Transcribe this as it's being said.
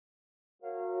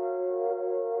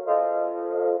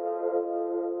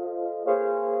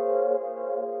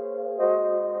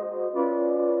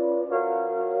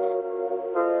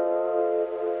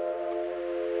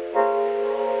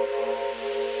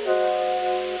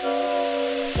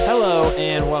Hello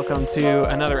and welcome to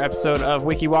another episode of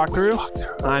Wiki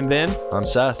Walkthrough. I'm Ben. I'm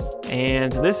Seth.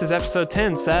 And this is episode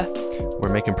 10, Seth.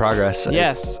 We're making progress.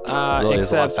 Yes. It really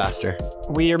is a lot faster.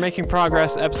 We are making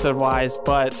progress episode-wise,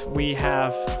 but we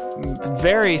have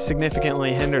very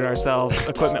significantly hindered ourselves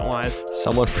equipment-wise.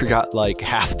 Someone forgot like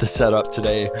half the setup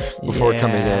today before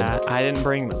coming in. I didn't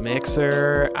bring the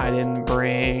mixer. I didn't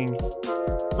bring...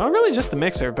 Well, really just the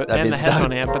mixer and the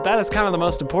headphone amp, but that is kind of the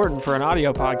most important for an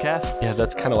audio podcast. Yeah,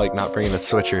 that's kind of like not bringing a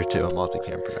switcher to a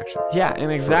multicam production. Yeah,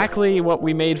 and exactly what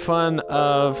we made fun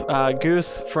of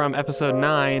Goose from episode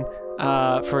 9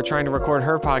 for trying to record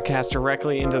her podcast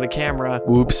directly into the camera.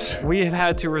 Oops. We have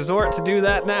had to resort to do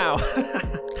that now.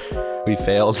 We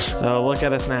failed. So look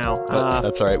at us now.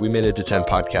 That's all right. We made it to 10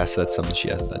 podcasts. That's something she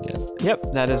hasn't done yet.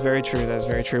 Yep, that is very true. That is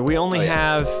very true. We only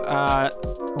have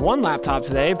one laptop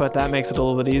today, but that makes it a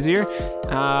little bit easier.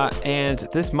 And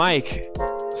this mic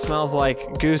smells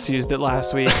like Goose used it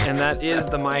last week, and that is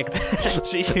the mic that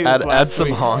she used last week. Add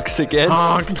some honks again.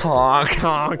 Honk, honk,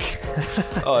 honk.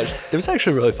 It was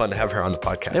actually really fun to have her on the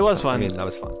podcast. It was fun. I mean, that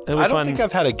was fun. I don't think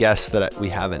I've had a guest that we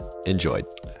haven't enjoyed.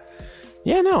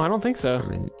 Yeah, no, I don't think so. I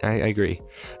mean, I agree.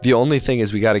 The only thing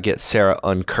is we got to get Sarah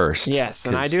uncursed. Yes,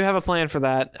 and I do have a plan for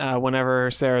that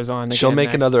whenever Sarah's on. She'll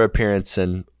make another appearance,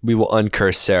 and we will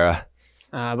uncurse Sarah.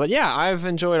 But yeah, I've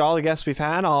enjoyed all the guests we've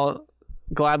had. I'll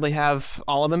gladly have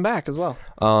all of them back as well.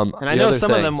 And I know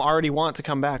some of them already want to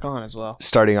come back on as well.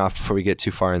 Starting off before we get too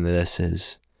far into this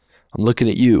is, I'm looking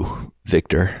at you,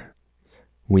 Victor.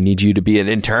 We need you to be an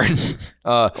intern.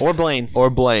 Or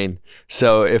Blaine.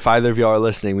 So if either of y'all are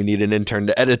listening, we need an intern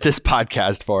to edit this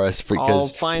podcast for us. I'll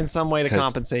find some way to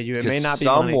compensate you. It may not be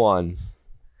someone money.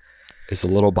 is a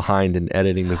little behind in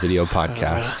editing the video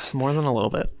podcasts. More than a little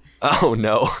bit. Oh,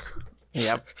 no.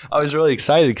 Yep. I was really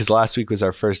excited because last week was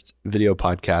our first video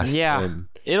podcast. Yeah,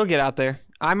 it'll get out there.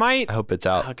 I hope it's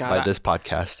out by this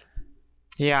podcast.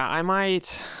 Yeah,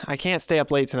 I can't stay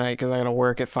up late tonight because I got to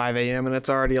work at 5 a.m. and it's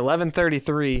already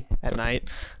 11:33 at night.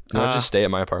 No, just stay at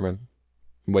my apartment.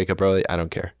 Wake up early. I don't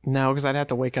care. No, because I'd have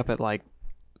to wake up at I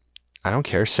don't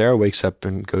care. Sarah wakes up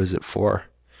and goes at 4.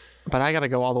 But I got to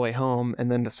go all the way home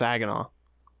and then to Saginaw.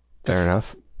 Fair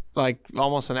enough. Like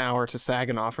almost an hour to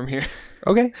Saginaw from here.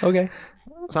 Okay. So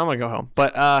I'm going to go home.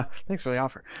 But thanks for the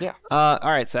offer. Yeah. All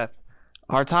right, Seth.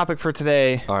 Our topic for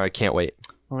today. All right, can't wait.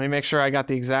 Let me make sure I got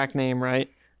the exact name right.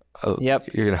 Oh, yep.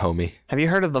 You're going to hoe me. Have you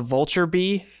heard of the vulture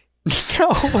bee? No.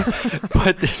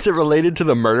 But is it related to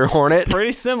the murder hornet?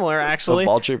 Pretty similar, actually.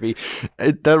 The vulture bee.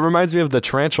 That reminds me of the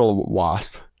tarantula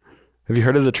wasp. Have you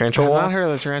heard of the tarantula wasp? I've not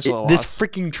heard of the tarantula wasp. This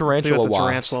freaking tarantula wasp.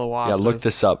 Tarantula wasp. Yeah, look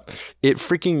this up. It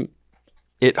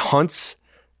hunts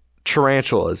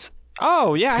tarantulas.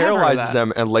 Oh, yeah, paralyzes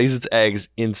them and lays its eggs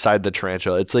inside the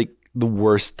tarantula. It's like the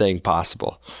worst thing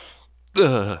possible.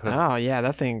 Ugh. Oh, yeah,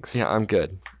 that thing's... Yeah, I'm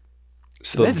good.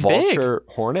 So the vulture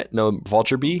hornet? No,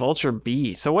 vulture bee? Vulture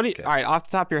bee. So what do you... Okay. All right, off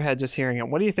the top of your head, just hearing it,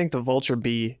 what do you think the vulture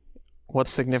bee...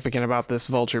 What's significant about this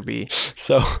vulture bee?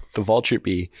 So the vulture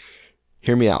bee,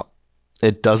 hear me out.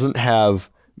 It doesn't have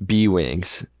bee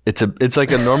wings. It's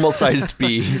like a normal sized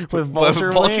bee with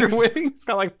vulture wings. It's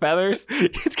got like feathers.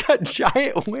 It's got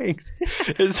giant wings.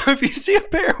 And so if you see a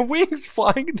pair of wings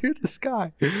flying through the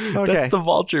sky, that's the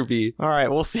vulture bee. All right,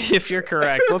 we'll see if you're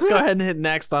correct. Let's go ahead and hit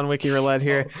next on Wiki Roulette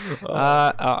here.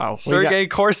 Sergei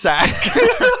Korsak.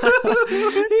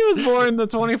 He was born the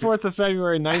 24th of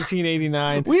February,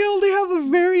 1989. We only have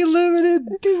a very limited.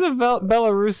 He's a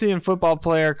Belarusian football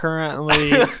player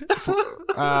currently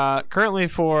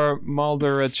for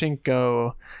Moldavchenko.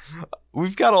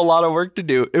 We've got a lot of work to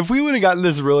do. If we would have gotten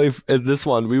this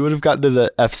one, we would have gotten to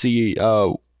the FC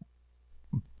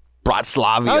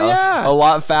Bratislava a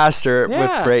lot faster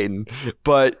with Creighton.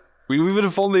 But we would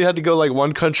have only had to go like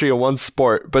one country and one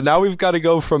sport. But now we've got to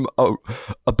go from a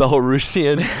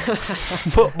Belarusian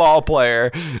football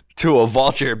player to a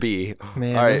vulture bee.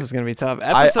 Man, all right. This is going to be tough.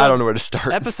 I don't know where to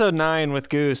start. Episode 9 with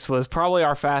Goose was probably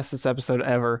our fastest episode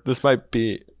ever. This might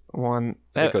be... one.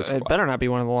 It better not be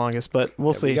one of the longest, but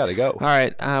we'll see. We gotta go. All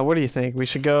right. What do you think? We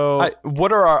should go.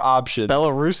 What are our options?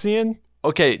 Belarusian?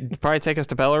 Okay. Probably take us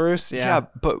to Belarus. Yeah,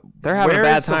 but they're having a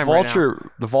bad time right now.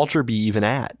 The vulture bee even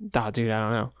at? Oh, dude, I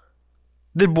don't know.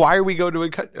 Then why are we going to a...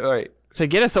 All right. To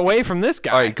get us away from this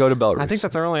guy. All right, go to Belarus. I think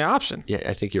that's our only option. Yeah,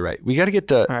 I think you're right. We got to get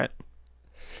to... All right.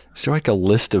 Is there like a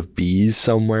list of bees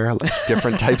somewhere? Like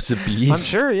different types of bees? I'm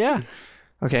sure, yeah.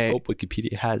 Okay. I hope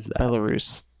Wikipedia has that.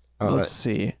 Belarus. Let's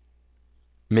see.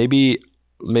 Maybe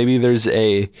there's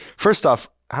a... First off,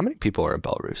 how many people are in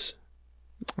Belarus?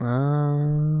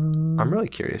 I'm really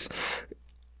curious.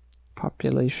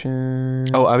 Population.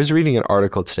 Oh, I was reading an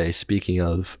article today, speaking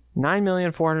of...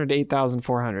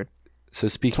 9,408,400. So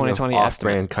speaking of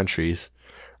off-brand countries,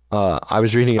 I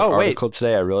was reading an article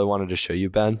today I really wanted to show you,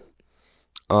 Ben.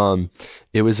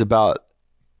 It was about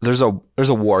there's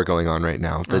a war going on right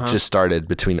now that just started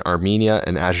between Armenia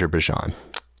and Azerbaijan.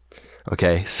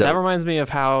 Okay, so that reminds me of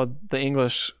how the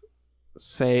English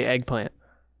say eggplant.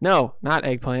 No, not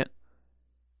eggplant.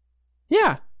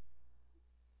 Yeah.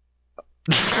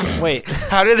 Wait.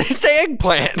 How do they say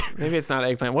eggplant? Maybe it's not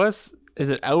eggplant. Is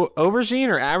it aubergine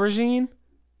or aubergine?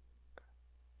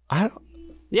 I don't.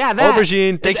 Yeah, that.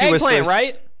 Aubergine. Thank you, eggplant, Whispers.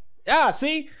 Right? Yeah,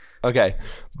 see? Okay.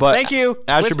 But thank you.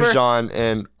 Azerbaijan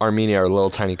and Armenia are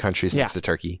little tiny countries next to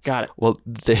Turkey. Got it. Well,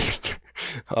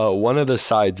 one of the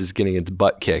sides is getting its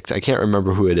butt kicked. I can't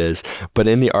remember who it is, but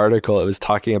in the article it was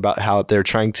talking about how they're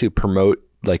trying to promote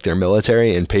like their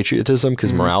military and patriotism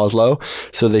because morale is low.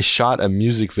 So they shot a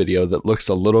music video that looks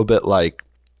a little bit like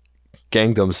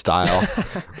Gangnam Style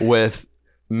with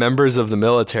members of the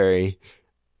military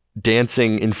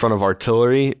dancing in front of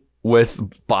artillery with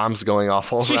bombs going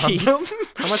off all around them.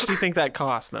 How much do you think that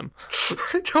cost them?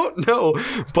 I don't know,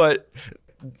 but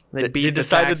they beat the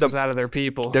taxes out of their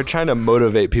people. They're trying to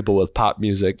motivate people with pop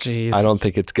music. Jeez. I don't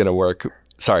think it's going to work.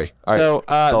 Sorry. All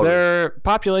right. Their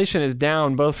population is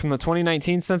down both from the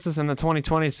 2019 census and the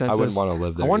 2020 census. I wouldn't want to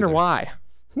live there. I wonder either. why.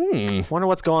 Wonder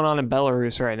what's going on in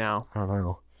Belarus right now. I don't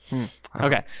know. I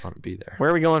don't want to be there. Where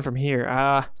are we going from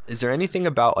here? Is there anything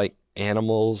about like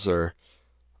animals or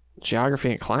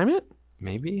geography and climate?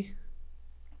 Maybe.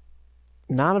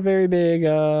 Not a very big.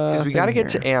 Because we got to get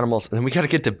to animals and then we got to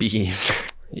get to bees.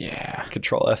 Yeah.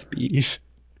 Control F bees.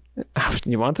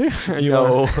 You want to?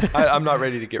 No, I'm not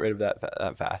ready to get rid of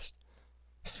that fast.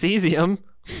 Cesium.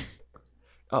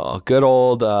 Oh, good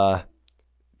old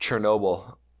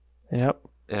Chernobyl. Yep.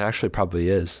 It actually probably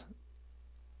is.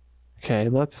 Okay,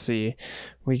 let's see.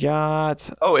 We got...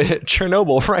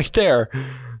 Chernobyl right there.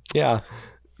 Yeah.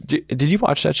 Did you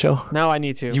watch that show? No, I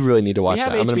need to. You really need to watch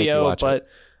that. We have I'm going to make you HBO, watch but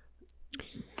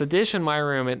the dish in my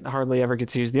room, it hardly ever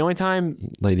gets used. The only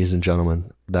time... Ladies and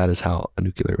gentlemen, that is how a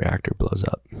nuclear reactor blows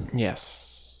up.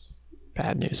 Yes.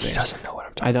 Bad news, He doesn't know what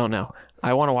I'm talking about. I don't know.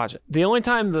 I want to watch it. The only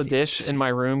time the dish in my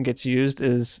room gets used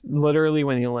is literally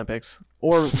when the Olympics.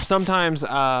 Or sometimes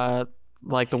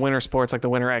like the winter sports, like the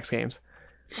Winter X Games.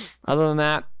 Other than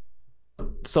that,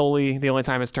 solely the only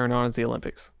time it's turned on is the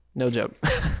Olympics. No joke.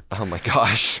 Oh my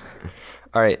gosh.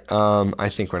 All right. I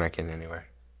think we're not getting anywhere.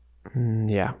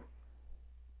 Yeah.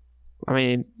 I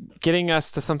mean, getting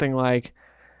us to something like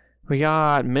we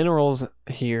got minerals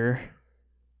here.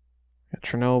 Got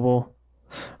Chernobyl.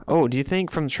 Oh, do you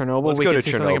think from Chernobyl we can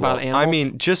see something about animals? I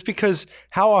mean, just because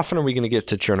how often are we going to get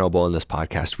to Chernobyl in this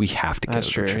podcast? We have to go to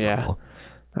Chernobyl. That's true, yeah. All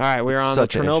right, we're on the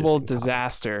Chernobyl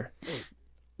disaster.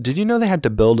 Did you know they had to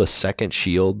build a second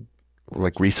shield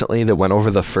like recently that went over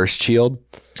the first shield?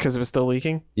 Because it was still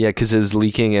leaking? Yeah, because it was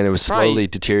leaking and it was slowly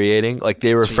deteriorating. Like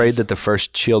they were afraid that the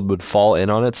first shield would fall in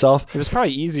on itself. It was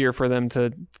probably easier for them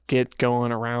to get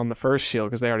going around the first shield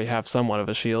because they already have somewhat of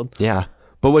a shield. Yeah.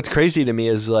 But what's crazy to me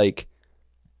is like...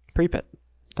 Pripyat.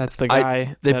 That's the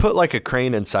guy. They put like a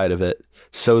crane inside of it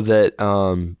so that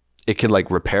it could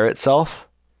like repair itself.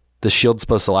 The shield's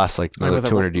supposed to last like another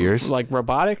 200 years. Like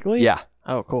robotically? Yeah.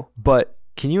 Oh, cool. But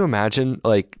can you imagine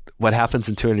like what happens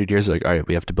in 200 years? Like, all right,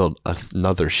 we have to build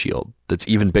another shield that's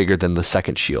even bigger than the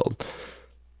second shield.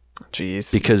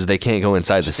 Jeez. Because they can't go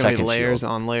inside the second layers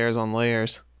shield. on layers on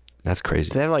layers. That's crazy.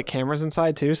 Do they have like cameras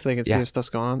inside too so they can see if stuff's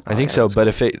going on? I think so, but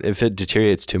if it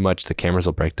deteriorates too much, the cameras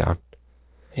will break down.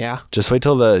 Yeah. Just wait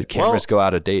till the cameras go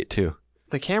out of date too.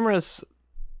 The cameras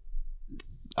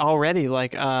already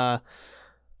like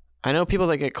I know people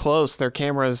that get close, their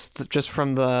cameras just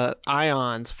from the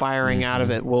ions firing out of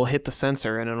it will hit the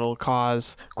sensor and it'll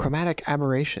cause chromatic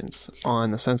aberrations on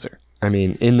the sensor. I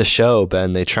mean, in the show,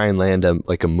 Ben, they try and land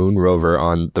a moon rover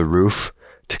on the roof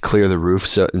to clear the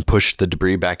roof and push the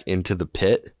debris back into the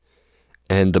pit.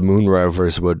 And the moon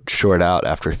rovers would short out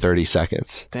after 30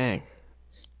 seconds. Dang.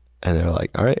 And they're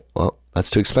like, all right, well,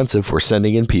 that's too expensive. We're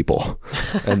sending in people.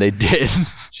 And they did.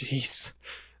 Jeez.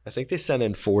 I think they sent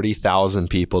in 40,000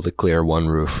 people to clear one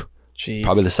roof. Jeez.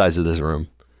 Probably the size of this room.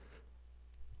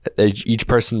 Each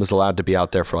person was allowed to be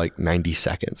out there for like 90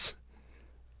 seconds.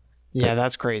 Yeah,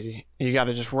 that's crazy. You got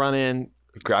to just run in.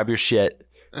 Grab your shit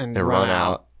and run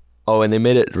out. Oh, and they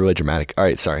made it really dramatic. All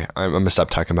right, sorry. I'm going to stop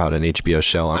talking about an HBO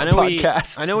show on a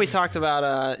podcast. I know we talked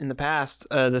about in the past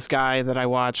this guy that I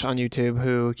watch on YouTube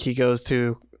who he goes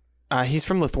to... he's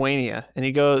from Lithuania, and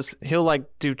he'll like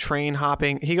do train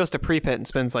hopping. He goes to Pripyat and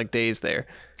spends like days there.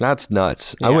 That's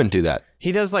nuts. Yeah. I wouldn't do that.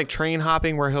 He does like train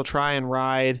hopping where he'll try and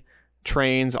ride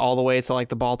trains all the way to like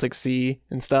the Baltic Sea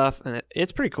and stuff, and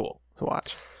it's pretty cool to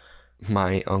watch.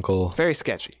 My uncle. Very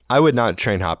sketchy. I would not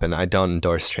train hop, and I don't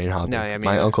endorse train hopping. No, yeah,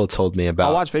 my uncle told me about.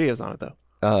 I'll watch videos on it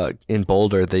though. In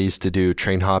Boulder, they used to do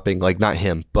train hopping, like not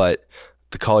him, but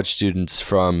the college students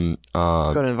from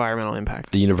Let's go to environmental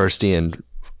impact. The university in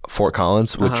Fort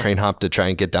Collins would train hop to try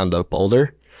and get down to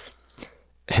Boulder,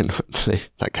 and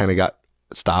that kind of got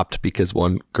stopped because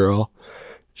one girl,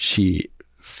 she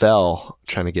fell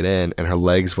trying to get in, and her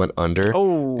legs went under,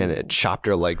 and it chopped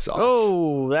her legs off.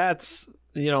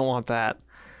 You don't want that.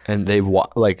 And they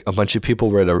like a bunch of people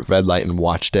were at a red light and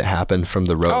watched it happen from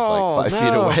the road, like 5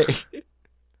 feet away.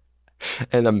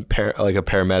 And a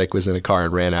paramedic was in a car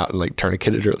and ran out and like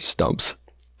tourniqueted her stumps.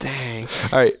 Dang.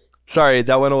 All right, sorry,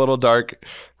 that went a little dark.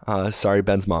 Sorry,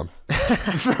 Ben's mom.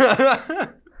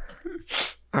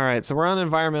 All right, so we're on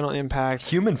environmental impact.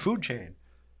 Human food chain.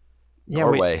 Yeah,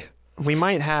 Norway. We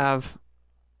might have.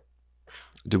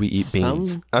 Do we eat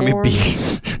beans? I mean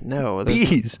bees. No,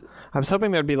 bees. I was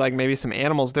hoping there'd be like maybe some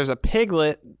animals. There's a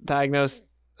piglet diagnosed,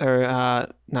 or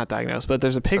not diagnosed, but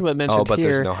there's a piglet mentioned here. Oh, but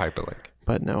there's no hyperlink.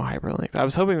 But no hyperlink. I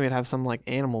was hoping we'd have some like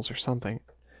animals or something.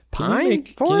 Can you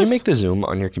make the zoom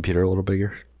on your computer a little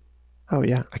bigger? Oh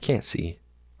yeah. I can't see.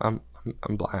 I'm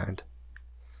blind.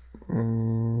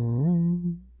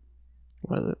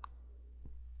 What is it?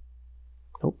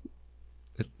 Nope.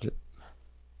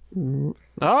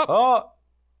 Oh.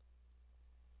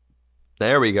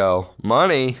 There we go.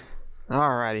 Money.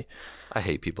 Alrighty. I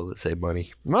hate people that say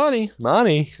money. Money.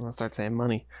 I'm gonna start saying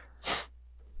money.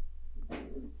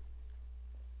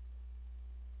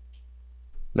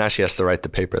 Now she has to write the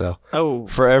paper, though. Oh.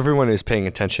 For everyone who's paying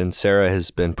attention, Sarah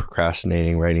has been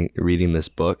procrastinating reading this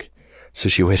book, so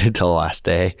she waited till the last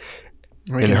day.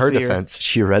 In her defense,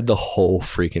 she read the whole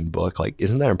freaking book. Like,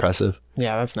 isn't that impressive?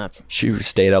 Yeah, that's nuts. She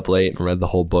stayed up late and read the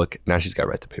whole book. Now she's got to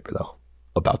write the paper, though,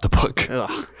 about the book.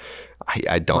 Ugh.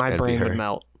 I don't envy her. My brain would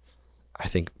melt. I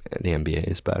think the NBA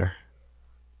is better.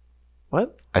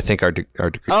 What? I think our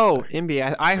degree. Oh,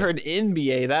 NBA. I heard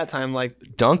NBA that time, like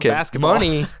Duncan. Basketball.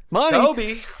 Money.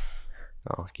 Kobe.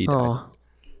 Oh, he died. Oh,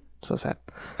 so sad.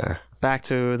 Back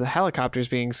to the helicopters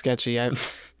being sketchy. It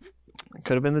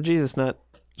could have been the Jesus nut.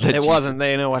 It wasn't.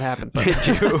 They know what happened. But.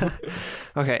 They do.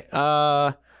 Okay.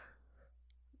 Do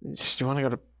you want to go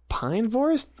to Pine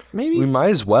Forest? Maybe. We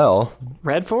might as well.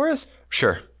 Red Forest?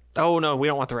 Sure. Oh no, we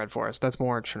don't want the Red Forest. That's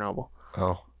more Chernobyl.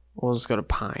 Oh. We'll just go to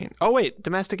Pine. Oh wait,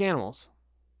 domestic animals.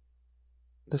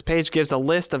 This page gives a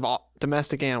list of all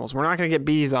domestic animals. We're not going to get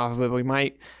bees off of it, but we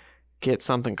might get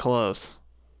something close.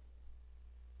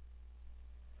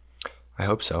 I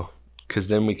hope so. Because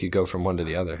then we could go from one to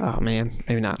the other. Oh, man.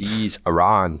 Maybe not. Bees,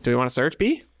 Iran. Do we want to search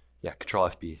bee? Yeah, Control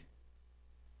FB.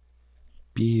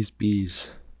 Bees.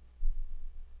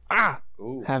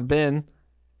 Ooh. Have been.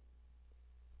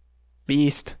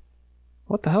 Beast.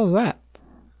 What the hell is that?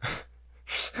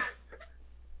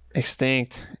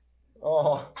 Extinct.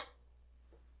 Oh.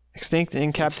 Extinct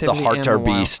in captivity. It's the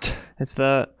hartebeest. It's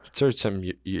the. It's from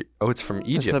Egypt.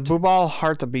 It's the Bubal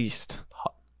hartebeest.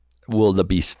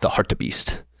 Wildebeest, the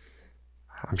hartebeest.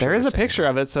 There is a picture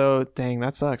of it, so dang,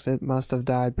 that sucks. It must have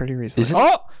died pretty recently. Is it?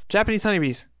 Oh, Japanese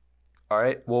honeybees. All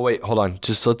right. Well, wait. Hold on.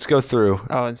 Just let's go through.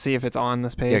 Oh, and see if it's on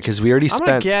this page. Yeah, because we already spent. I'm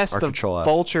gonna guess our the Control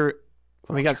vulture.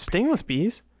 We got stingless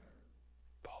bees.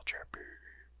 Vulture bee.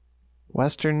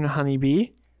 Western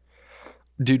honeybee.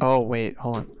 Dude. Oh wait,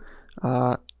 hold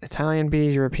on. Italian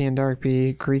bee, European dark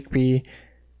bee, Greek bee.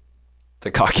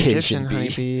 The Caucasian Egyptian bee.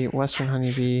 Honeybee, Western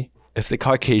honeybee. If the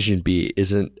Caucasian bee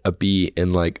isn't a bee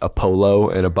in like a polo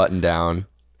and a button down,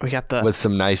 we got the with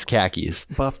some nice khakis,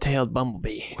 buff-tailed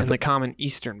bumblebee and the common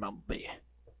eastern bumblebee.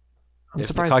 I'm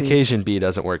surprised the Caucasian bee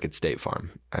doesn't work at State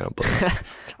Farm. I don't believe.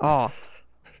 Oh,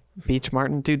 beach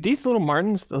martin, dude. These little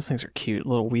martins, those things are cute.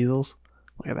 Little weasels.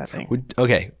 Look at that thing.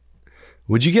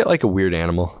 Would you get like a weird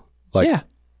animal? Like, yeah.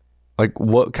 Like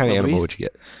what kind of animal would you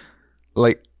get?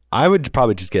 Like I would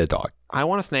probably just get a dog. I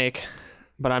want a snake,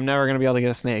 but I'm never going to be able to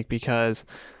get a snake because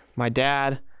my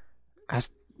dad,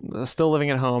 still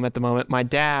living at home at the moment, my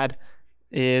dad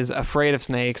is afraid of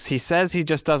snakes. He says he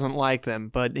just doesn't like them,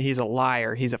 but he's a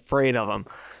liar. He's afraid of them.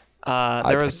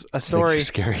 There was a story. Snakes are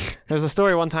scary. There was a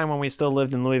story one time when we still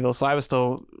lived in Louisville, so I was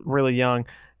still really young,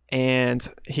 and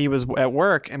he was at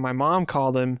work, and my mom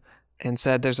called him and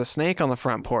said, "There's a snake on the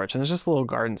front porch," and it's just a little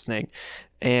garden snake.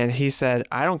 And he said,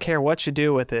 "I don't care what you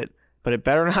do with it, but it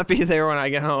better not be there when I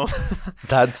get home."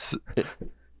 That's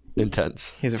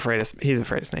intense. He's afraid of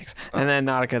snakes. And then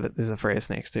Nautica is afraid of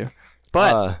snakes too.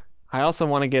 But I also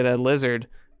want to get a lizard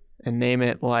and name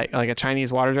it like a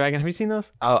Chinese water dragon. Have you seen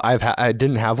those? I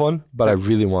didn't have one, but I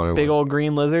really wanted big one. Old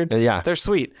green lizard. Yeah. They're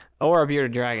sweet. Or a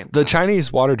bearded dragon. The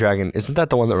Chinese water dragon, isn't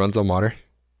that the one that runs on water?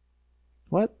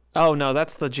 What? Oh, no,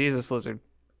 that's the Jesus lizard.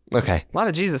 Okay. A lot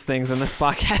of Jesus things in this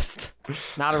podcast.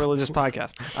 Not a religious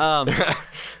podcast.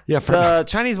 Yeah, the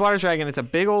Chinese water dragon, it's a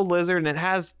big old lizard, and it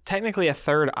has technically a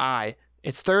third eye.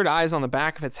 Its third eye is on the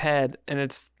back of its head, and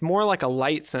it's more like a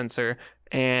light sensor.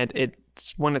 And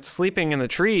when it's sleeping in the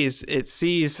trees, it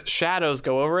sees shadows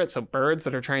go over it, so birds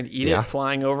that are trying to eat it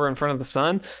flying over in front of the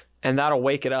sun, and that'll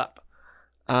wake it up.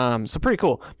 So pretty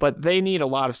cool. But they need a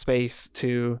lot of space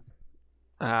to...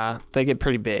 they get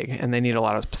pretty big, and they need a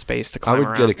lot of space to climb around. I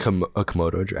would get a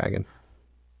Komodo dragon.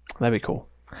 That'd be cool.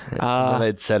 And then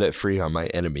I'd set it free on my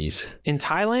enemies. In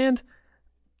Thailand,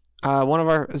 one of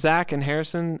our Zach and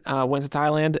Harrison went to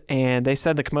Thailand, and they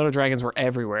said the Komodo dragons were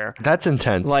everywhere. That's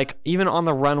intense. Like even on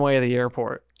the runway of the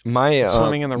airport.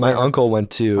 Swimming in the river. My uncle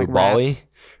went to like Bali, rats.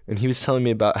 And he was telling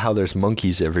me about how there's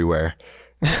monkeys everywhere,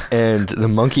 and the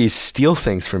monkeys steal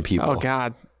things from people. Oh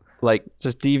God. Like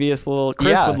just devious little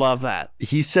Chris would love that.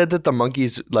 He said that the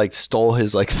monkeys like stole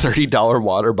his like $30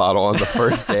 water bottle on the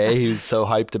first day. He was so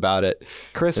hyped about it.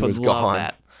 Chris would love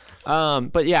that.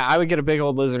 But yeah, I would get a big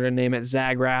old lizard and name it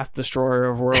Zagrath, Destroyer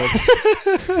of Worlds.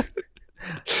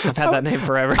 I've had that name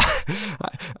forever.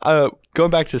 Going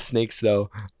back to snakes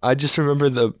though, I just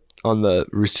remember on the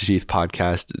Rooster Teeth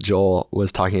podcast, Joel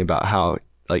was talking about how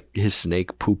like his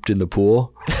snake pooped in the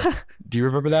pool. Do you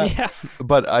remember that? Yeah.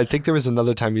 But I think there was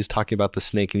another time he was talking about the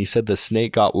snake, and he said the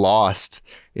snake got lost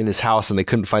in his house, and they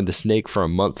couldn't find the snake for a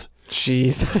month.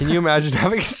 Jeez. Can you imagine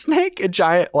having a snake, a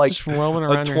giant, like just roaming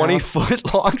around a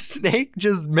 20-foot long snake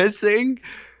just missing?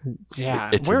 Yeah.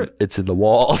 It's in the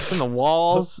walls. It's in the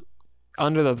walls,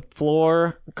 under the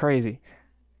floor. Crazy.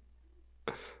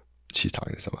 She's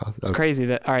talking to someone else. It's crazy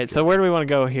that. All right, so where do we want to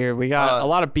go here? We got a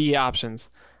lot of bee options.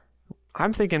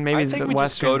 I'm thinking maybe the we Western.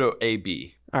 Just go to a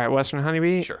bee. All right, Western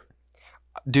honeybee? Sure.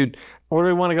 Dude. Or do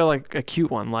we want to go like a cute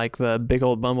one, like the big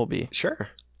old bumblebee? Sure.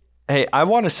 Hey, I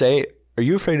want to say, are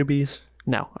you afraid of bees?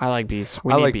 No, I like bees.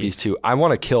 I like bees too. I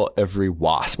want to kill every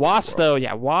wasp. Wasps, though,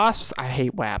 yeah. Wasps, I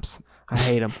hate waps. I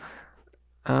hate them.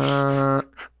 But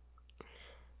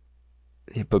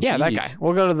yeah, bees, that guy.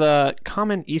 We'll go to the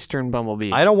common eastern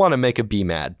bumblebee. I don't want to make a bee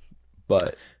mad,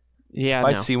 but yeah, if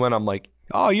I see one, I'm like,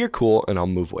 oh, you're cool, and I'll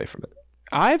move away from it.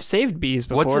 I've saved bees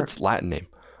before. What's its Latin name?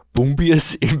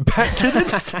 Boombius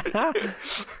impactans?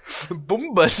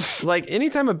 Boombus. Like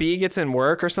anytime a bee gets in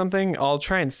work or something, I'll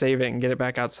try and save it and get it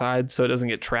back outside so it doesn't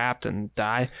get trapped and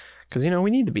die. Because, we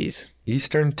need the bees.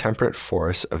 Eastern temperate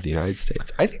forests of the United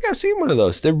States. I think I've seen one of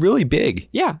those. They're really big.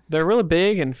 Yeah, they're really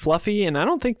big and fluffy, and I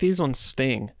don't think these ones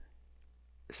sting.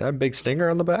 Is that a big stinger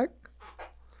on the back?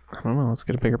 I don't know. Let's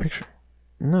get a bigger picture.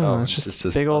 No, it's just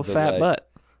a big old fat butt.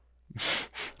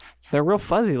 They're real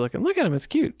fuzzy looking. Look at them. It's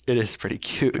cute. It is pretty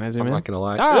cute. Can I zoom I'm in? not going to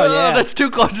lie. Oh, yeah. That's too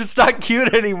close. It's not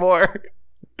cute anymore.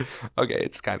 Okay,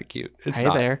 it's kind of cute. It's hey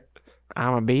not. There.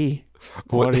 I'm a bee.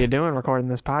 What are you doing recording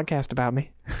this podcast about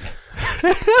me?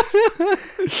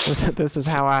 This is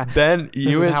how I... Ben,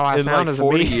 you in how I sound like as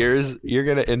 40 a bee. years, you're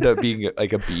going to end up being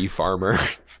like a bee farmer.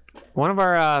 One of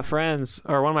our friends,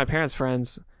 or one of my parents'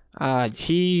 friends...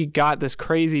 he got this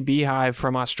crazy beehive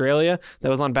from Australia that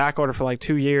was on back order for like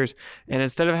 2 years. And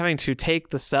instead of having to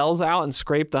take the cells out and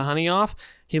scrape the honey off,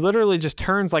 he literally just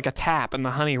turns like a tap and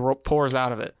the honey pours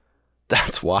out of it.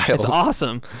 That's wild. It's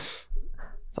awesome.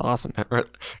 It's awesome.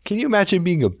 Can you imagine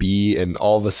being a bee and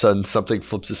all of a sudden something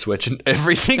flips a switch and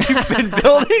everything you've been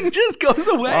building just goes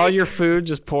away? All your food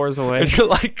just pours away. And you're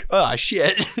like, oh,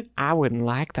 shit. I wouldn't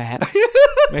like that.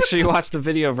 Make sure you watch the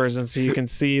video version so you can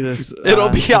see this. It'll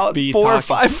be this out bee 4 or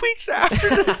talking. 5 weeks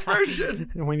after this version.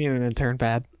 We need an intern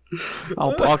pad.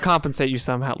 I'll compensate you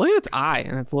somehow. Look at its eye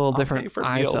and its little different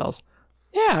eye meals. cells.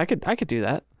 Yeah, I could do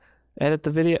that. Edit the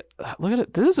video. Look at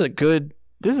it. This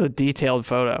is a detailed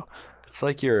photo. It's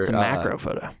like It's a macro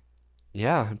photo.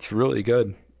 Yeah, it's really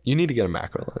good. You need to get a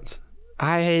macro lens.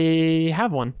 I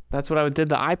have one. That's what I did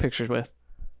the eye pictures with.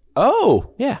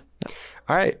 Oh. Yeah.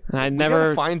 All right. And I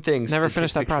never find things. Never to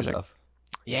finished take that pictures project. of.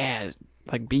 Yeah,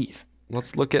 like bees.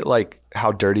 Let's look at like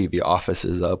how dirty the office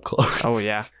is up close. Oh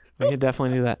yeah. We could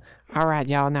definitely do that. All right,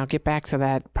 y'all. Now get back to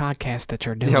that podcast that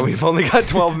you're doing. Yeah, we've only got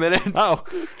 12 minutes. Oh.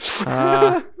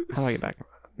 How do I get back?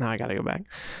 Now I gotta go back.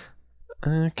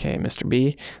 Okay, Mr.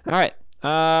 B. All right.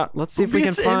 Let's see if we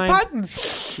can find.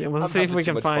 Buttons. Let's see if we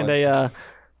can find a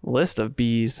list of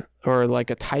bees or like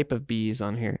a type of bees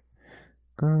on here.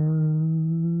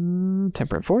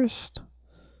 Temperate forest.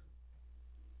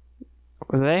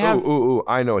 They have. Ooh,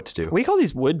 I know what to do. We call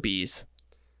these wood bees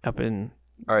up in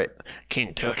All right.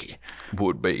 Kentucky.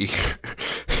 Would be.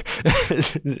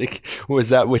 Was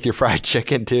that with your fried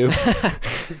chicken too?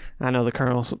 I know the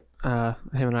Colonel's. Him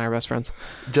and I are best friends.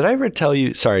 Did I ever tell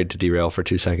you? Sorry to derail for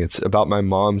 2 seconds about my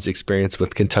mom's experience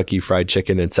with Kentucky Fried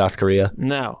Chicken in South Korea.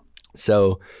 No.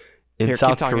 So in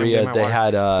South Korea, they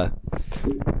had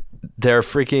their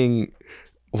freaking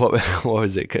what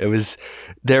was it? It was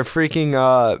their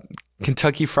freaking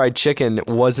Kentucky Fried Chicken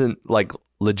wasn't like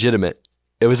legitimate.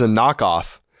 It was a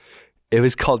knockoff. It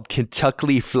was called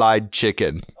Kentucky Fried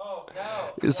Chicken. Oh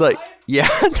no! It's like, yeah,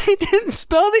 they didn't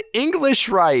spell the English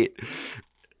right.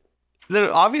 Then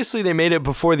obviously they made it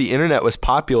before the internet was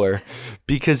popular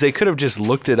because they could have just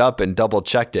looked it up and double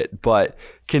checked it. But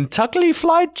Kentucky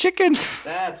Fried Chicken.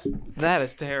 That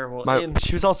is terrible.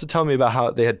 She was also telling me about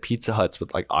how they had Pizza Huts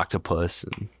with like octopus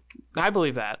and. I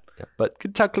believe that. Yeah, but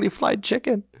Kentucky Fried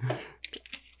Chicken.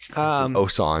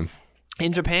 Osan.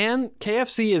 In Japan,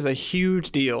 KFC is a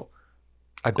huge deal.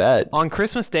 I bet. On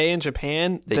Christmas Day in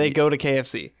Japan, they go to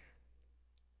KFC.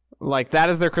 Like, that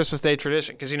is their Christmas Day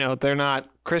tradition. Because, they're not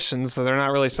Christians, so they're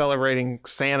not really celebrating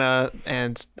Santa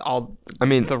and all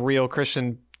the real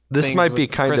Christian this things might be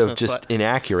with kind Christmas, of just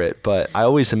inaccurate, but I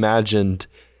always imagined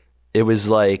it was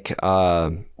like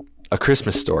a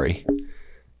Christmas Story.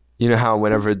 You know how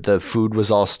whenever the food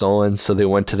was all stolen, so they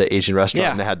went to the Asian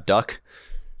restaurant and they had duck?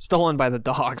 Stolen by the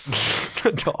dogs.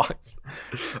 The dogs.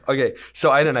 Okay, so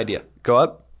I had an idea. Go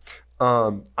up.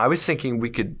 I was thinking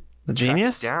we could The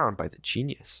Genius? Down by the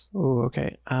Genius. Oh,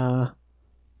 okay. An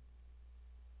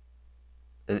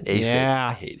aphid. Yeah.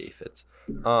 I hate aphids.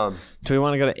 Do we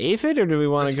want to go to aphid or do we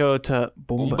want to go to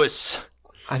Bombus?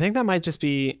 I think that might just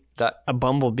be a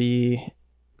bumblebee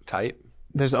type.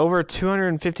 There's over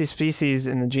 250 species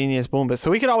in the Genius Bombus, so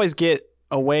we could always get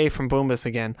away from Bombus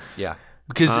again. Yeah,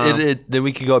 because then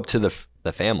we could go up to the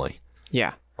family.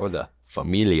 Yeah, or the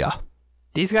familia.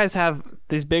 These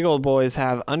big old boys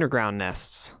have underground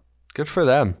nests. Good for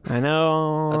them. I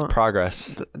know. That's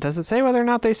progress. Does it say whether or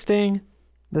not they sting?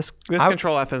 This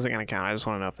Control F isn't going to count. I just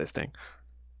want to know if they sting.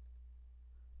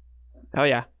 Oh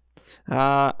yeah.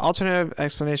 Alternative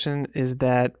explanation is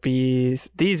that these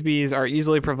bees are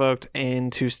easily provoked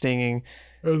into stinging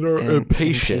and are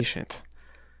impatient.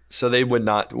 So they would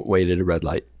not wait at a red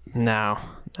light. No.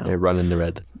 They run in the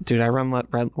red. Dude, I run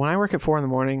red when I work at 4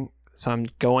 a.m, so I'm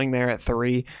going there at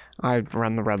 3. I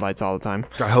run the red lights all the time.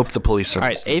 I hope the police are. All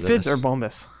right, aphids or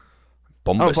Bombus?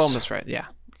 Bombus. Oh, Bombus, right? Yeah.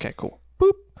 Okay, cool.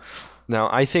 Boop. Now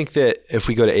I think that if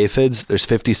we go to aphids, there's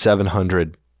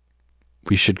 5,700.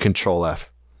 We should Control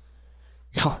F.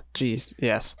 Oh, geez.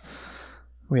 Yes.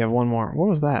 We have one more. What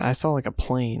was that? I saw like a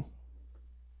plane.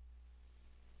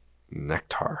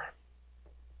 Nectar.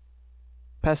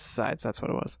 Pesticides. That's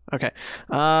what it was. Okay.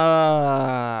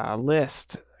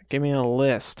 List. Give me a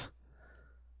list.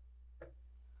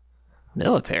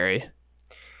 Military.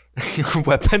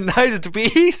 Weaponized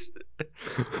bees.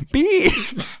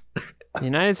 Bees.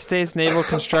 United States Naval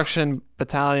Construction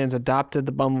Battalions adopted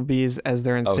the bumblebees as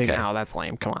their insignia. Okay. Oh, that's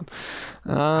lame. Come on.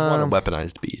 I want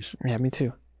weaponized bees. Yeah, me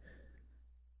too.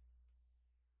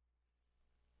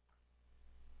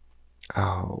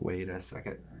 Oh, wait a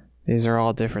second. These are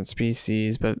all different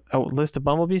species, but list of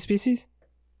bumblebee species?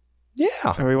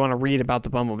 Yeah. Or we want to read about the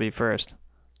bumblebee first?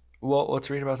 Well, let's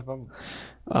read about the bumblebee.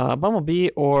 Bumblebee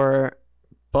or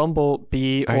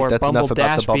bumblebee right, or bumble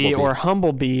dash bee or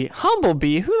humblebee.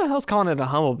 Humblebee? Who the hell's calling it a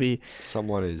humblebee?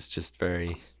 Someone is just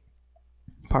very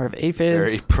part of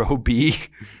aphids. Very pro bee.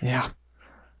 Yeah.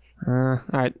 All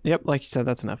right. Yep. Like you said,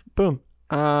 that's enough. Boom.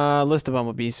 List of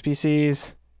bumblebee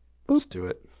species. Boop. Let's do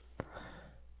it.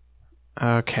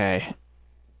 Okay.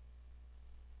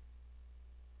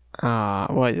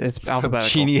 What? It's alphabetical.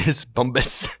 Genius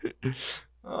Bombus.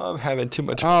 I'm having too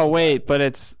much fun. Oh wait, but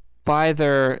it's by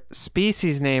their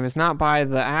species name. It's not by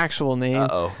the actual name.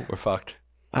 Uh-oh, we're fucked.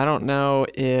 I don't know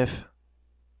if...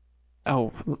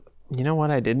 Oh, you know what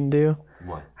I didn't do?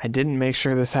 What? I didn't make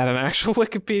sure this had an actual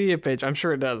Wikipedia page. I'm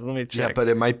sure it does. Let me check. Yeah, but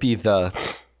it might be the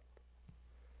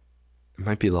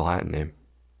Latin name.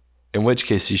 In which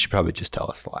case, you should probably just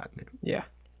tell us the Latin name. Yeah.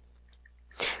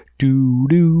 Do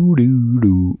do do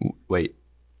do. Wait,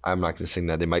 I'm not gonna sing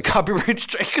that. They might copyright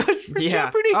strike us for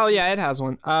Jeopardy. Oh yeah, it has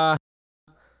one.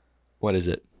 What is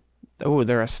it? Oh,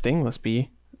 they're a stingless bee.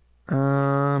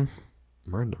 We're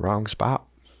in the wrong spot.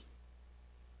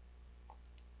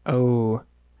 Oh,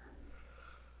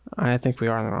 I think we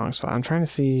are in the wrong spot. I'm trying to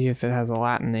see if it has a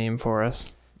Latin name for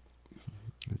us.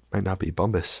 It might not be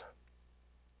Bombus.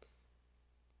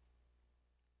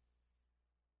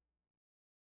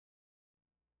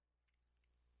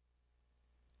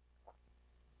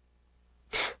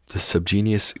 The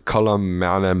subgenus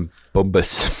Colomanum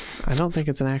bombus. I don't think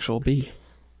it's an actual bee.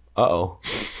 Uh-oh.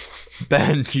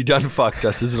 Ben, you done fucked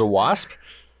us. Is it a wasp?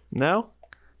 No.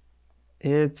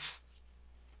 It's...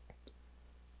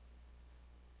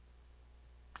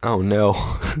 Oh, no.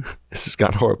 This has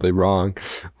gone horribly wrong.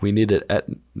 We need it at...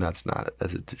 No, it's not.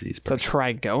 That's a disease. It's a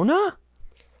trigona?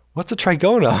 What's a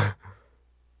trigona?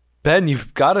 Ben,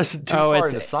 you've got us too far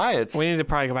into science. We need to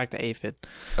probably go back to aphid.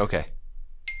 Okay.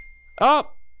 Oh!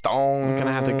 I'm going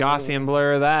to have to Gaussian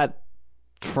blur that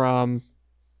from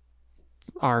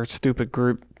our stupid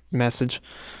group message.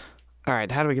 All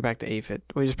right, how do we get back to aphid?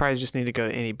 We probably just need to go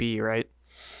to any bee, right?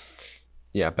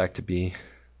 Yeah, back to B.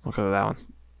 We'll go to that one.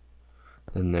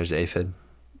 Then there's aphid.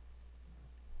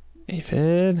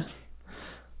 Aphid.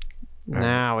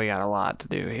 Now we got a lot to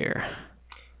do here.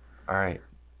 All right.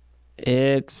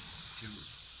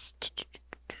 It's...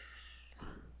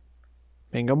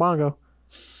 Bingo bongo.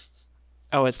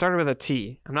 Oh, it started with a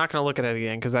T. I'm not going to look at it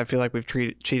again because I feel like we've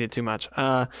cheated too much.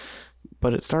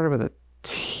 But it started with a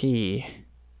T.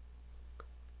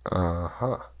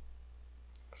 Uh-huh.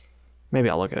 Maybe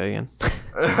I'll look at it again.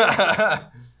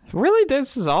 Really?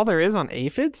 This is all there is on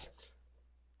aphids?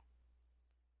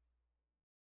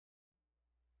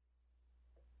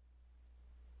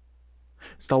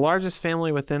 It's the largest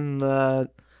family within the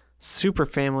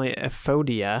superfamily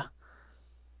Aphodia,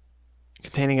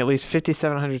 containing at least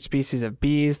 5,700 species of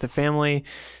bees. The family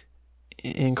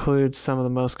includes some of the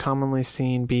most commonly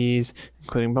seen bees,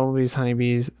 including bumblebees,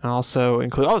 honeybees, and also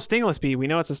include stingless bee. We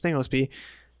know it's a stingless bee.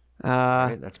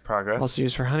 Right, that's progress. Also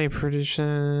used for honey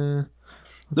production.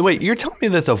 Wait, you're telling me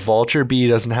that the vulture bee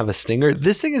doesn't have a stinger?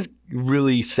 This thing is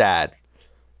really sad.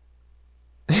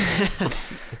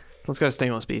 Let's go to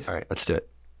stingless bees. All right, let's do it.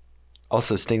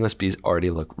 Also, stingless bees already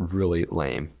look really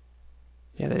lame.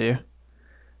 Yeah, they do.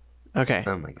 Okay.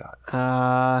 Oh my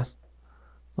god.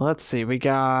 Let's see. We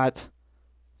got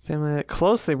family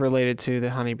closely related to the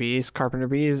honeybees, carpenter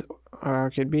bees,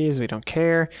 orchid bees. We don't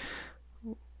care.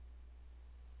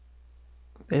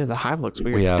 Ew, the hive looks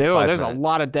weird. There's a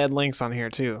lot of dead links on here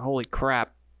too. Holy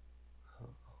crap.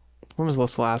 When was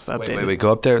this last update? Wait.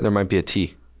 Go up there. There might be a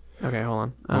T. Okay,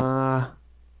 hold on.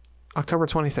 October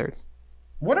 23rd.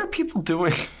 What are people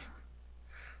doing?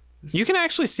 You can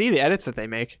actually see the edits that they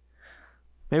make.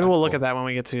 Maybe we'll look at that when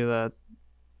we get to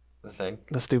the thing.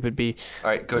 The stupid bee. All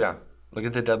right, go down. Look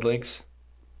at the dead links.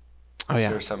 Oh, yeah. Is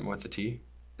there something with the T?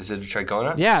 Is it a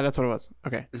trigona? Yeah, that's what it was.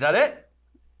 Okay. Is that it?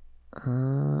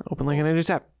 Open link in a new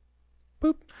tab.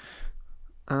 Boop.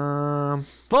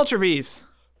 Vulture bees.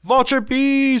 Vulture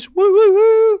bees. Woo woo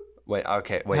woo. Wait.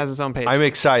 It has its own page. I'm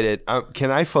excited. Can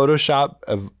I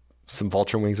Photoshop some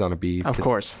vulture wings on a bee? Of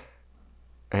course.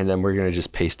 And then we're gonna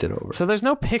just paste it over. So there's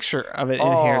no picture of it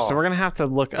in here, so we're gonna have to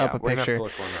look up a picture.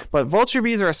 But vulture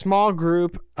bees are a small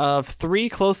group of 3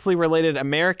 closely related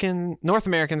North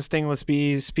American stingless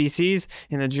bees species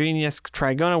in the genus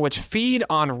Trigona, which feed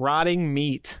on rotting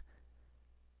meat.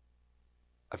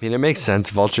 I mean, it makes sense.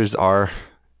 Vultures are.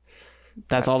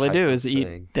 That's all they do is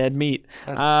eat dead meat.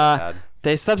 That's sad.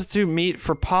 They substitute meat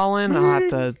for pollen. I'll have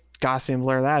to Gaussian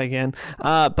blur that again.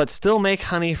 But still make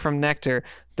honey from nectar.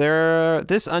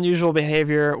 This unusual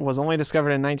behavior was only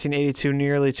discovered in 1982,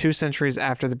 nearly 2 centuries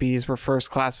after the bees were first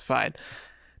classified.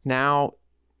 Now,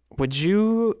 I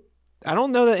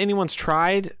don't know that anyone's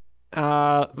tried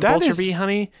vulture bee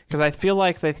honey, because I feel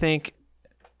like they think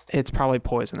it's probably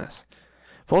poisonous.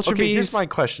 Vulture bees. Here's my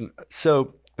question.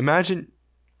 So imagine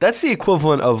that's the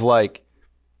equivalent of like.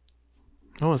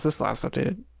 When was this last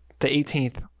updated? The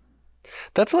 18th.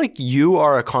 That's like you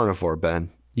are a carnivore,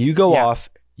 Ben. You go off,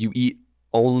 you eat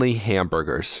only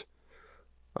hamburgers.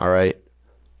 All right?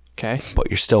 Okay. But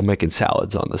you're still making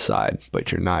salads on the side,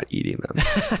 but you're not eating them.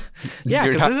 Yeah,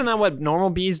 because isn't that what normal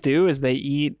bees do is they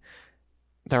eat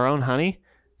their own honey?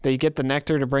 They get the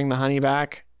nectar to bring the honey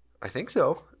back. I think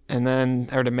so. And then,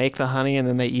 or to make the honey, and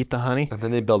then they eat the honey. And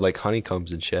then they build like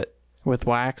honeycombs and shit. With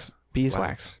wax.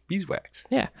 Beeswax. Beeswax.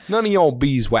 Yeah. None of y'all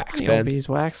beeswax, Ben.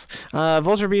 Beeswax.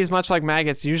 Vulture bees, much like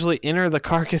maggots, usually enter the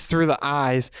carcass through the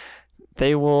eyes.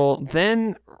 They will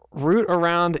then root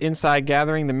around inside,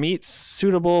 gathering the meat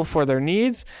suitable for their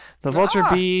needs. The vulture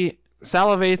bee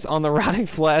salivates on the rotting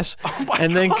flesh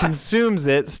and then consumes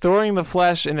it, storing the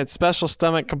flesh in its special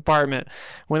stomach compartment.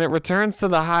 When it returns to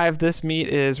the hive, this meat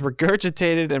is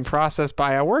regurgitated and processed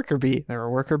by a worker bee. There are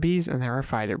worker bees and there are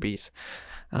fighter bees.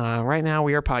 Right now,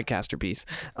 we are podcaster bees,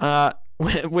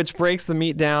 which breaks the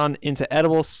meat down into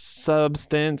edible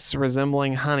substance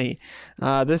resembling honey.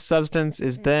 This substance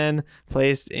is then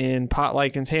placed in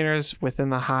pot-like containers within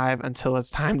the hive until it's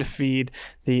time to feed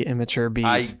the immature bees.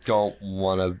 I don't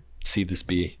want to see this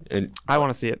bee. I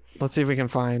want to see it. Let's see if we can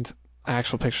find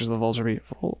actual pictures of the vulture bee.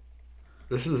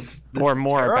 This is more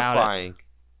terrifying.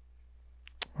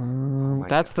 About it.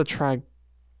 That's the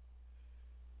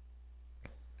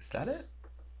Is that it?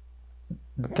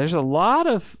 There's a lot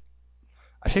of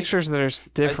pictures that are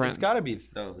different. It's got to be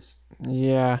those.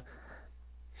 Yeah.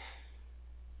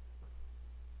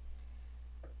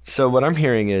 So what I'm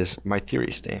hearing is my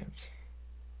theory stands.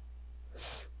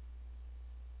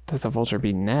 That's a vulture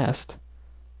bee nest.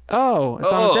 Oh,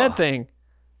 it's on a dead thing.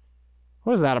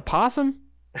 What is that, a possum?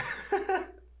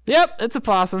 Yep, it's a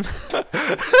possum.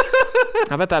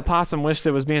 I bet that possum wished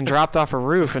it was being dropped off a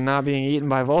roof and not being eaten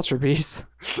by vulture bees.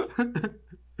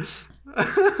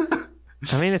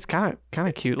 I mean, it's kind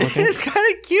of cute looking. It's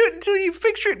kind of cute until you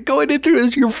picture it going in through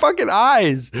your fucking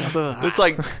eyes. It's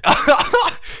like,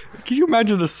 can you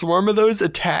imagine a swarm of those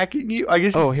attacking you? I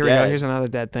guess. Oh, here we go. Here's another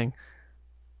dead thing.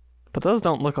 But those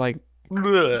don't look like.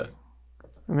 Ugh.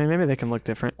 I mean, maybe they can look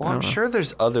different. Well, I'm sure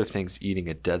there's other things eating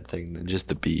a dead thing than just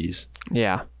the bees.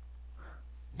 Yeah.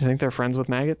 Do you think they're friends with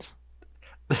maggots?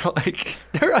 They're like,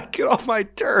 get off my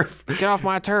turf. Get off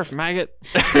my turf, maggot.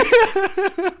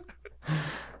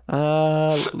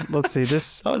 Let's see.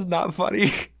 That was not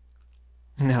funny.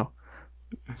 No.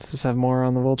 Let's just have more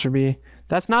on the vulture bee.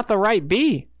 That's not the right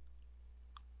bee.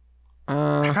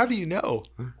 How do you know?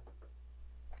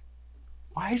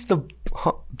 Why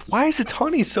is its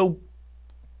honey so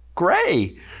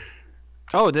gray?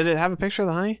 Oh, did it have a picture of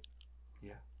the honey?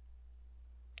 Yeah.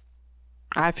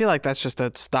 I feel like that's just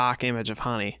a stock image of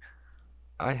honey.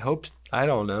 I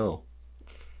don't know.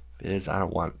 If it is, I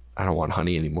don't want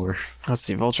honey anymore. Let's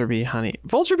see, vulture bee honey.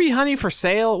 Vulture bee honey for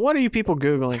sale? What are you people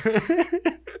Googling?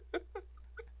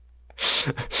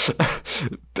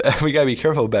 We gotta be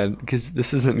careful, Ben, because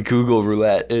this isn't Google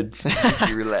roulette. It's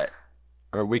Wiki roulette.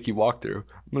 Or Wiki walkthrough.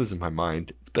 I'm losing my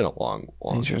mind. It's been a long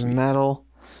Nature's Metal.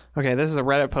 Okay, this is a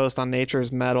Reddit post on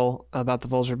Nature's Metal about the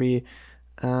vulture bee.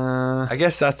 I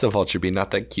guess that's the vulture bee,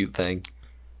 not that cute thing.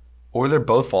 Or they're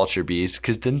both vulture bees,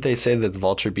 because didn't they say that the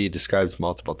vulture bee describes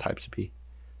multiple types of bee?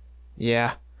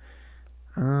 Yeah.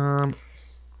 Oh,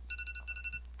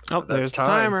 there's the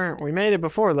timer. We made it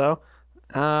before, though.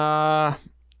 I'm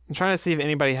trying to see if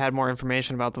anybody had more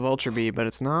information about the vulture bee, but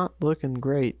it's not looking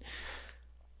great.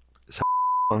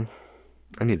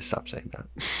 I need to stop saying that.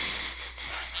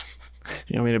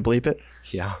 You want me to bleep it?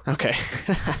 Yeah. Okay.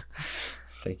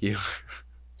 Thank you.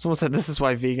 Someone said this is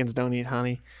why vegans don't eat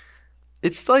honey.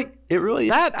 It's like, it really...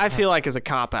 That, I feel like, is a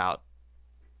cop-out.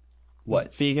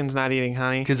 What? Vegans not eating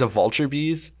honey? Because of vulture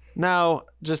bees? No,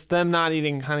 just them not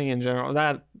eating honey in general.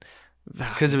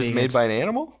 Because it was made by an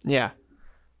animal? Yeah.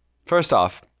 First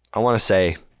off, I want to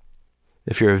say,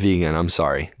 if you're a vegan, I'm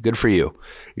sorry. Good for you.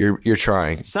 You're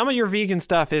trying. Some of your vegan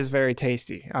stuff is very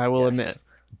tasty, I will admit.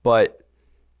 But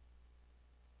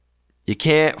you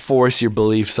can't force your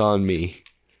beliefs on me.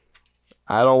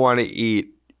 I don't want to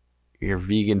eat your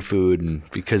vegan food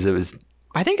because it was...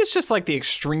 I think it's just like the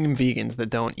extreme vegans that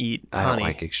don't eat honey. I don't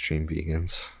like extreme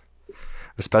vegans.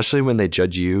 Especially when they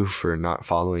judge you for not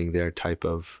following their type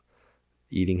of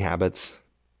eating habits.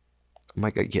 I'm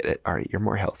like, I get it. All right, you're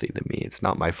more healthy than me. It's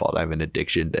not my fault I have an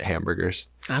addiction to hamburgers.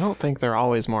 I don't think they're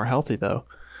always more healthy, though.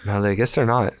 No, I guess they're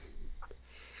not.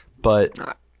 But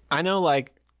I know,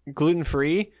 like,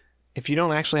 gluten-free, if you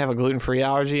don't actually have a gluten-free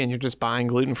allergy and you're just buying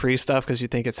gluten-free stuff because you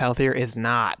think it's healthier, it's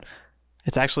not.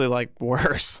 It's actually, like,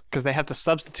 worse because they have to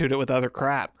substitute it with other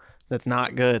crap that's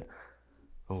not good.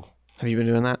 Oh. Have you been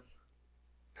doing that?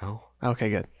 No. Okay,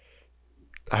 good.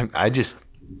 I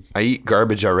eat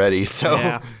garbage already, so...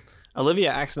 Yeah.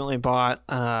 Olivia accidentally bought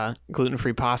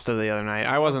gluten-free pasta the other night.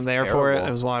 I wasn't there for it.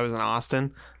 It was while I was in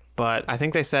Austin. But I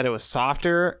think they said it was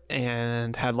softer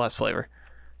and had less flavor.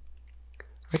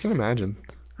 I can imagine.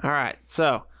 All right,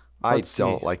 so... I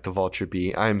don't like the vulture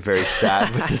bee. I'm very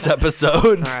sad with this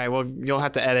episode. All right, well, you'll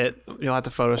have to edit. You'll have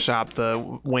to Photoshop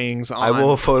the wings on... I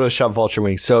will Photoshop vulture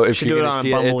wings. So if you're going to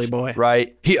see it, it's Boy.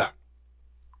 right here.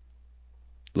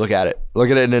 Look at it.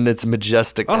 Look at it in its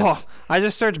majesticness. Oh, I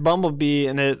just searched Bumblebee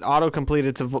and it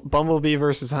auto-completed to Bumblebee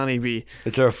versus Honeybee.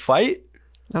 Is there a fight?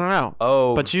 I don't know.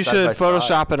 Oh, but you should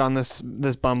Photoshop it on this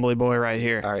Bumblebee boy right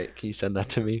here. All right, can you send that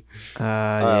to me?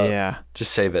 Yeah.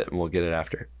 Just save it and we'll get it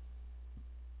after.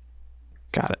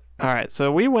 Got it. All right,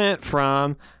 so we went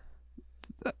from...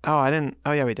 Oh,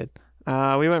 yeah, we did.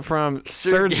 We went from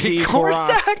Sergei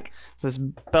Korsak, this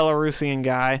Belarusian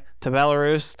guy, to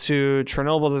Belarus, to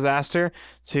Chernobyl disaster,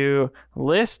 to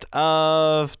list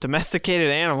of domesticated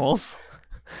animals.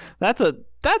 That's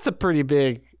a pretty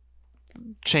big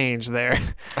change there.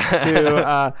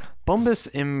 To Bombus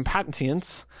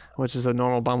impatiens, which is a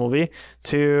normal bumblebee,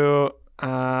 to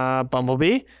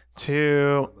Bumblebee,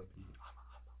 to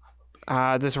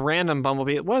this random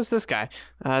bumblebee. What is this guy?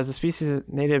 Is the species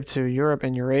native to Europe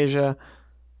and Eurasia.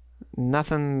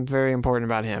 Nothing very important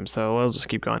about him, so we'll just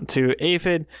keep going. To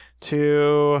aphid,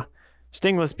 to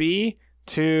stingless bee,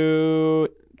 to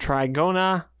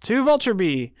Trigona to Vulture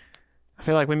Bee. I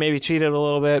feel like we maybe cheated a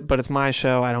little bit, but it's my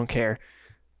show. I don't care.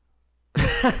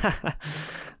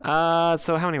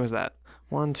 So how many was that?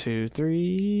 1, 2,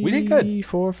 3. We did good.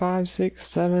 4, 5, 6,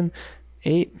 7,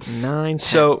 8, 9, 10.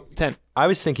 So 10. I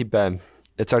was thinking, Ben,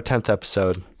 it's our 10th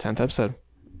episode. 10th episode.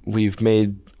 We've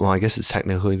made, well, I guess it's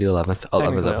technically the 11th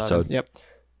episode. 11. Yep.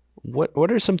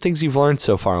 What are some things you've learned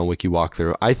so far on Wiki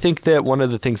Walkthrough? I think that one of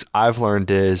the things I've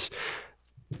learned is,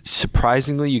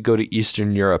 surprisingly, you go to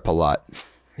Eastern Europe a lot.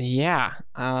 Yeah.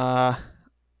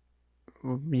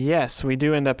 Yes, we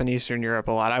do end up in Eastern Europe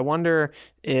a lot. I wonder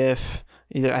if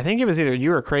I think it was either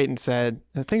you or Creighton said,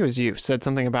 I think it was you, said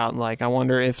something about like, I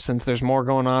wonder if since there's more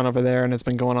going on over there and it's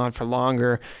been going on for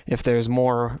longer, if there's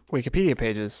more Wikipedia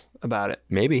pages about it.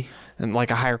 Maybe. And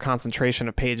like a higher concentration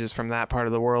of pages from that part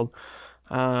of the world.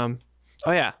 Oh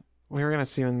yeah, we were going to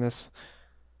see when this,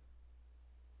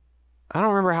 I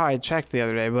don't remember how I checked the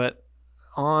other day, but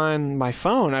on my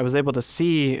phone, I was able to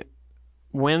see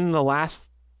when the last,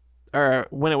 or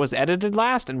when it was edited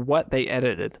last and what they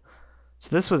edited.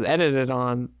 So this was edited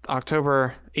on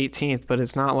October 18th, but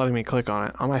it's not letting me click on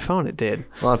it. On my phone, it did.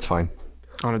 Well, that's fine.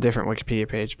 On a different Wikipedia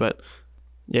page. But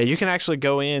yeah, you can actually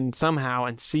go in somehow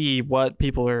and see what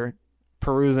people are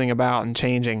perusing about and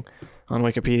changing on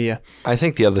Wikipedia. I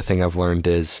think the other thing I've learned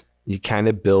is you kind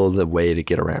of build a way to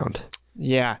get around.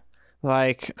 Yeah.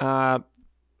 Like,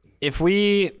 if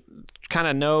we kind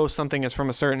of know something is from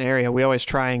a certain area, we always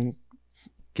try and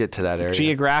get to that area.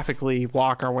 Geographically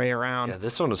walk our way around. Yeah,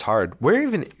 this one was hard. Where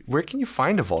can you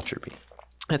find a vulture bee?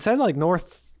 It said like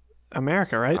North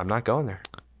America, right? I'm not going there.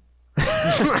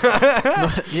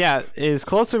 Yeah, is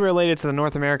closely related to the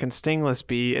North American stingless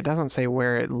bee. It doesn't say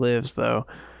where it lives though.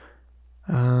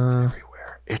 It's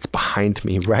everywhere. It's behind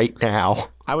me right now.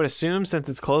 I would assume since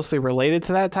it's closely related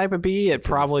to that type of bee, it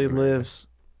probably lives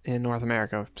in North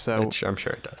America. So I'm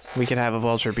sure it does. We could have a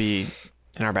vulture bee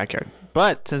in our backyard.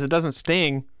 But since it doesn't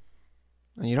sting,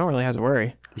 you don't really have to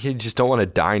worry. You just don't want to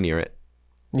die near it.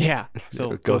 Yeah.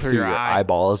 So go through your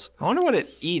eyeballs. I wonder what it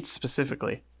eats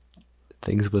specifically.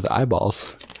 Things with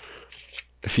eyeballs.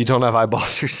 If you don't have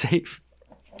eyeballs, you're safe.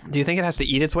 Do you think it has to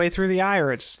eat its way through the eye,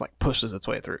 or it just like pushes its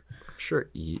way through? Sure,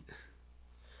 eat.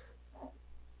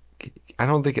 I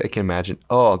don't think I can imagine.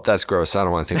 Oh, that's gross. I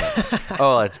don't want to think.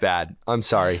 Oh, that's bad. I'm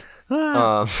sorry.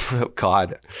 Oh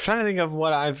God. I'm trying to think of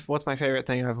what's my favorite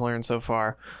thing I've learned so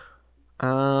far.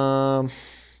 The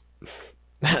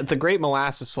Great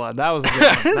Molasses Flood. That was a good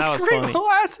one. That was funny. Great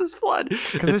Molasses Flood.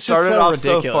 Because it started off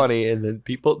ridiculous. So funny, and then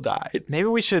people died. Maybe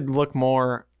we should look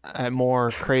more at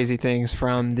more crazy things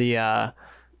from the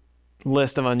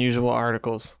list of unusual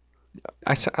articles.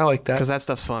 I like that because that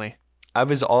stuff's funny. I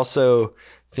was also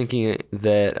thinking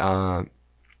that I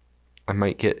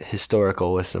might get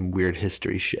historical with some weird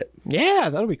history shit. Yeah,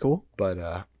 that'll be cool. But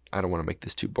I don't want to make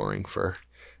this too boring for.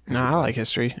 No, I like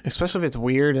history, especially if it's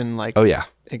weird and like. Oh yeah.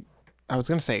 I was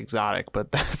gonna say exotic,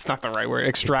 but that's not the right word.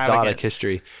 Extravagant. Exotic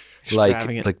history,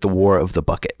 like the War of the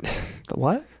Bucket. The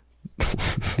what?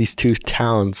 These two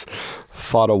towns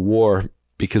fought a war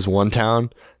because one town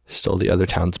stole the other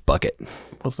town's bucket.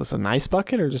 Was this a nice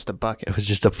bucket or just a bucket? It was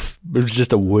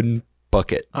just a wooden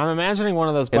bucket. I'm imagining one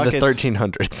of those buckets in the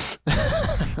 1300s.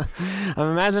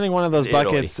 I'm imagining one of those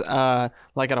buckets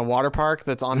like at a water park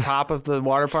that's on top of the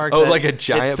water park. Oh, like a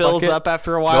giant it fills bucket? up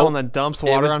after a while and then dumps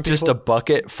water on people. Just a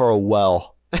bucket for a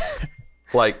well.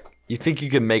 Like, you think you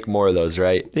could make more of those,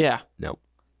 right? Yeah. No.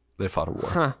 They fought a war.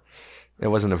 Huh. It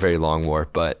wasn't a very long war,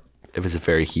 but it was a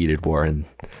very heated war. And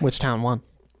which town won?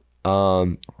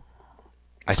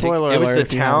 I think it was the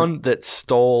town that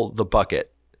stole the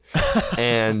bucket.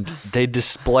 And they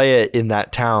display it in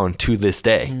that town to this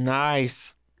day.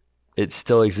 Nice. It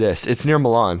still exists. It's near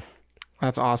Milan.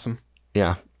 That's awesome.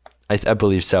 Yeah, I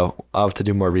believe so. I'll have to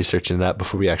do more research into that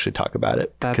before we actually talk about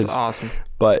it. That's awesome.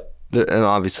 But, and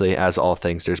obviously, as all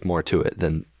things, there's more to it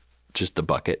than just the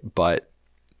bucket. But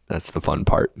that's the fun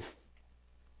part.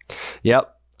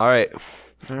 Yep. All right.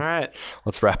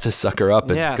 Let's wrap this sucker up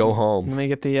and go home. Let me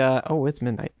get the it's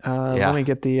midnight. Let me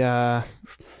get the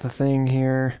thing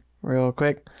here real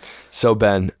quick. So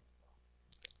Ben,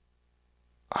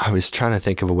 I was trying to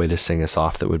think of a way to sing us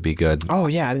off that would be good. Oh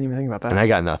yeah, I didn't even think about that. And I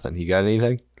got nothing. You got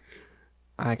anything?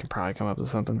 I can probably come up with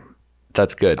something.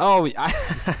 That's good. Oh,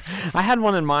 I had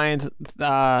one in mind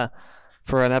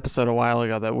for an episode a while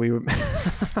ago that we. All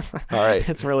right.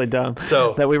 It's really dumb.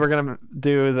 So that we were gonna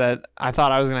do that. I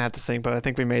thought I was gonna have to sing, but I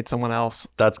think we made someone else.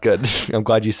 That's good. I'm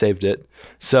glad you saved it.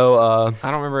 So I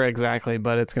don't remember exactly,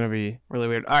 but it's gonna be really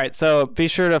weird. All right. So be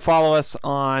sure to follow us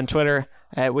on Twitter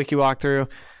at WikiWalkthrough.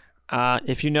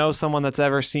 If you know someone that's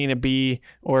ever seen a bee,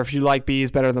 or if you like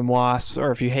bees better than wasps,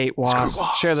 or if you hate wasps,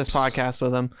 share this podcast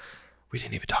with them. We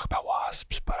didn't even talk about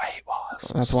wasps, but I hate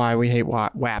wasps. That's why we hate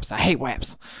waps. I hate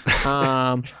waps. Is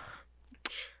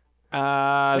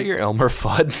that your Elmer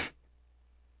Fudd?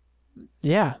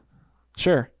 Yeah,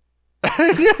 sure. Oh,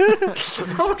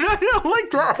 I don't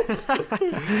like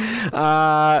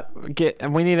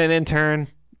that. We need an intern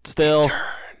still.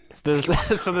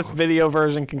 So this video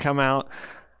version can come out.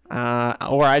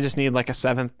 Or I just need like a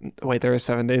 7th. Wait, there is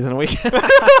 7 days in a week.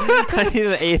 I need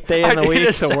an 8th day in the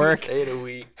week to work. 8 a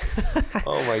week.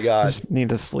 Oh my god. Just need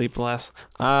to sleep less.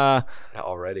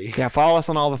 Already. Yeah, follow us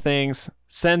on all the things.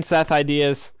 Send Seth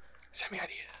ideas. Send me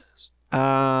ideas.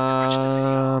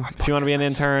 If you want to be an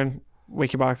intern,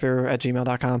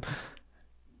 wikiblockthrough@gmail.com.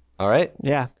 All right.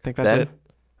 Yeah, I think that's it.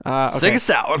 Okay. Sing us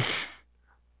out.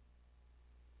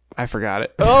 I forgot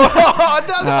it. Oh,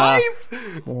 that's hype.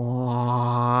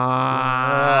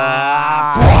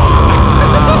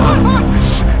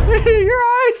 Your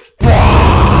eyes.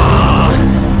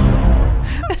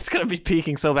 It's gonna be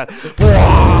peaking so bad.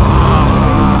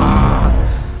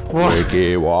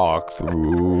 Wiki walk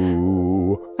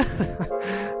through.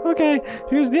 Okay,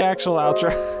 here's the actual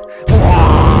outro. I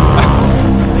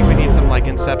think we need some like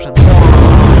Inception.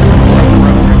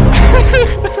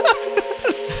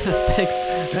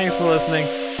 Thanks for listening.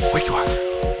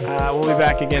 We'll be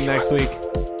back again next week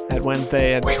at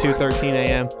Wednesday at 2:13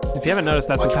 a.m. If you haven't noticed,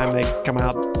 that's what time they come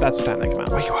out. That's what time they come out.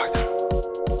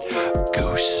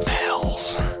 Goose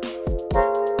smells.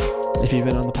 If you've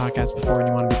been on the podcast before and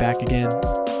you want to be back again,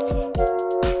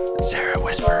 Sarah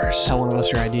whispers. Tell one of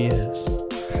us your ideas.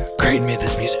 Creighton made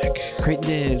this music. Creighton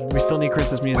did. We still need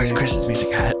Chris's music. Where's Chris's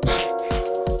music at?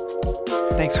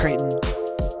 Thanks, Creighton.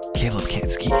 Caleb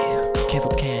can't ski.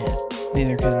 Caleb can.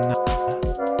 Neither can.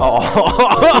 Oh.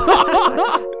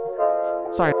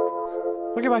 Sorry.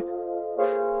 Okay, bye.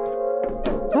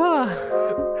 Ah.